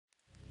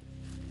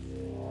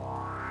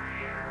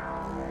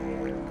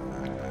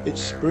It's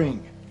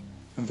spring,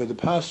 and for the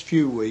past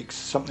few weeks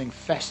something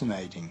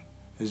fascinating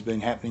has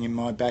been happening in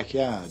my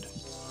backyard.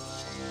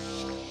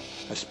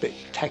 A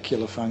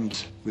spectacular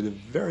fungus with a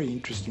very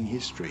interesting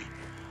history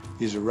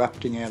is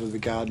erupting out of the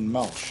garden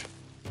mulch.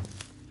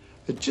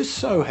 It just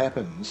so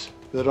happens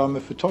that I'm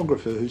a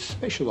photographer who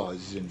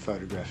specialises in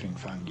photographing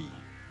fungi,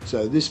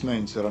 so this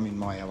means that I'm in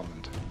my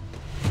element.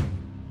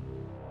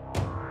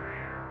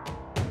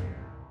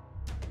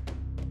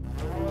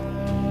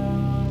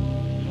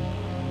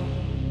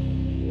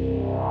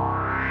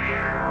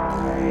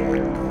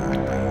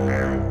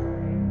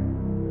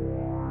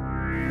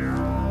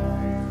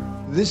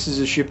 This is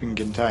a shipping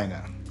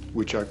container,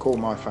 which I call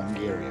my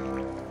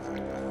fungarium.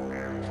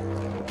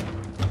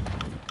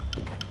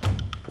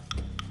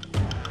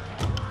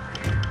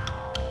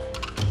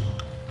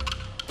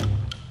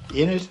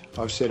 In it,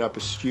 I've set up a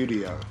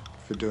studio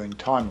for doing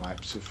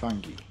time-lapse of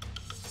fungi.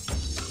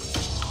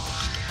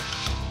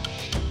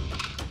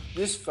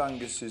 This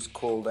fungus is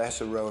called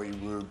Aseroe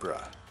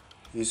rubra.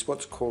 It's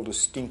what's called a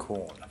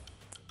stinkhorn.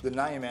 The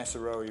name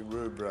Aseroe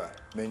rubra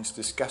means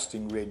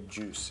disgusting red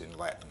juice in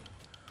Latin.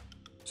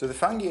 So the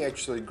fungi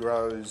actually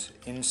grows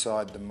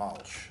inside the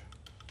mulch.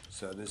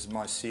 So this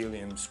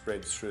mycelium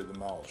spreads through the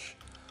mulch.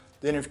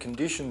 Then if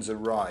conditions are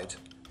right,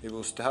 it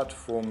will start to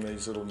form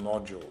these little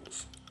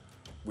nodules,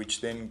 which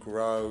then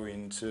grow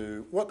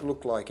into what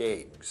look like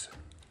eggs.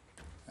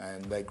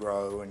 And they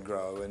grow and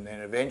grow, and then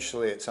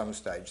eventually at some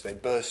stage they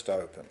burst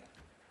open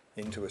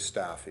into a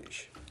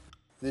starfish.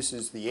 This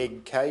is the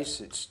egg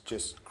case. It's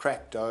just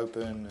cracked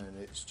open and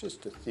it's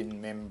just a thin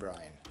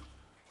membrane,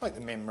 like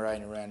the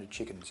membrane around a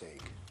chicken's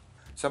egg.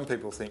 Some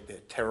people think they're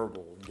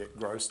terrible and get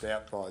grossed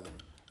out by them,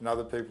 and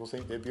other people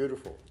think they're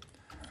beautiful.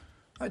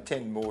 I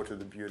tend more to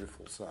the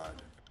beautiful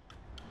side.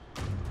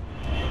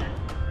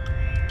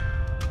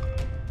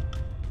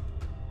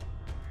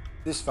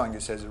 This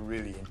fungus has a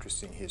really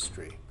interesting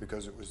history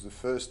because it was the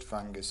first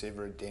fungus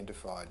ever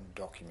identified and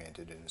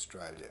documented in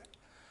Australia.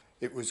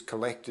 It was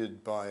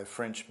collected by a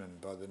Frenchman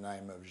by the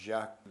name of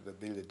Jacques de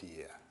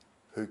Verde,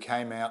 who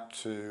came out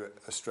to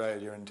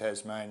Australia and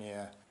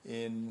Tasmania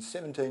in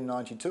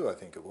 1792, I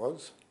think it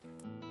was.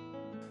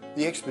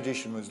 The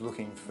expedition was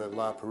looking for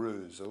La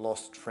Perouse, a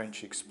lost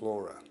French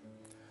explorer.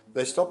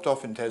 They stopped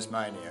off in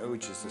Tasmania,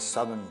 which is the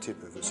southern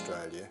tip of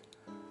Australia,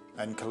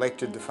 and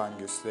collected the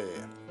fungus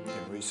there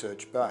in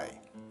Research Bay.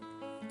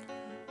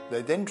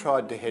 They then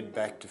tried to head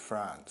back to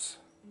France,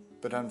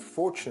 but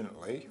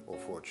unfortunately, or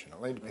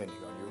fortunately, depending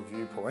on your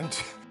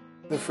viewpoint,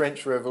 the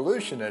French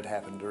Revolution had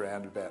happened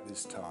around about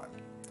this time.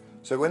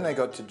 So when they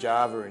got to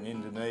Java in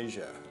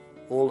Indonesia,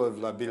 all of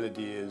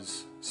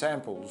Labillidier's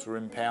samples were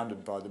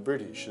impounded by the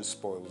British as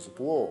spoils of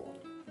war.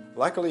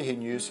 Luckily he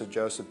knew Sir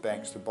Joseph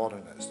Banks, the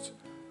botanist,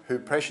 who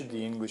pressured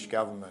the English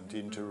government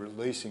into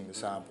releasing the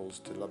samples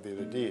to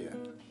Labilledier.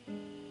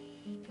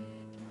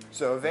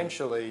 So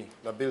eventually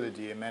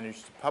Labilledier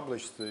managed to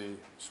publish these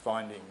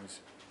findings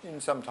in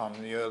sometime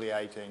in the early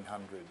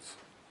 1800s.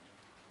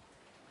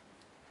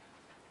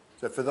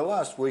 So for the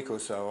last week or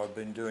so I've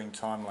been doing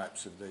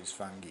time-lapse of these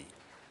fungi.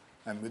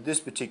 And with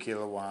this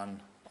particular one,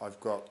 I've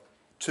got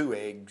 2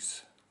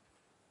 eggs,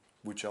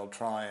 which I'll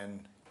try and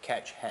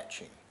catch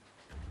hatching.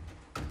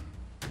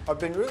 I've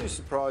been really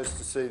surprised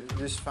to see that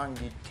this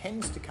fungi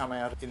tends to come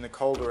out in the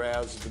colder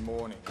hours of the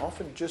morning,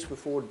 often just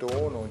before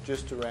dawn or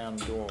just around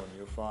dawn.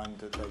 You'll find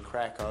that they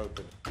crack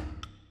open.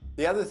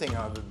 The other thing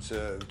I've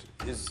observed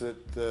is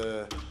that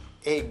the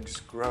eggs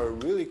grow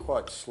really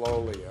quite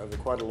slowly over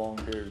quite a long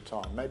period of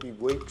time, maybe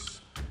weeks,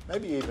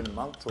 maybe even a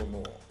month or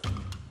more.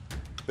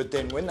 But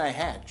then when they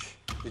hatch,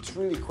 it's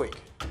really quick.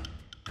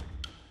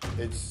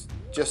 It's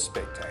just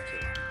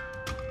spectacular.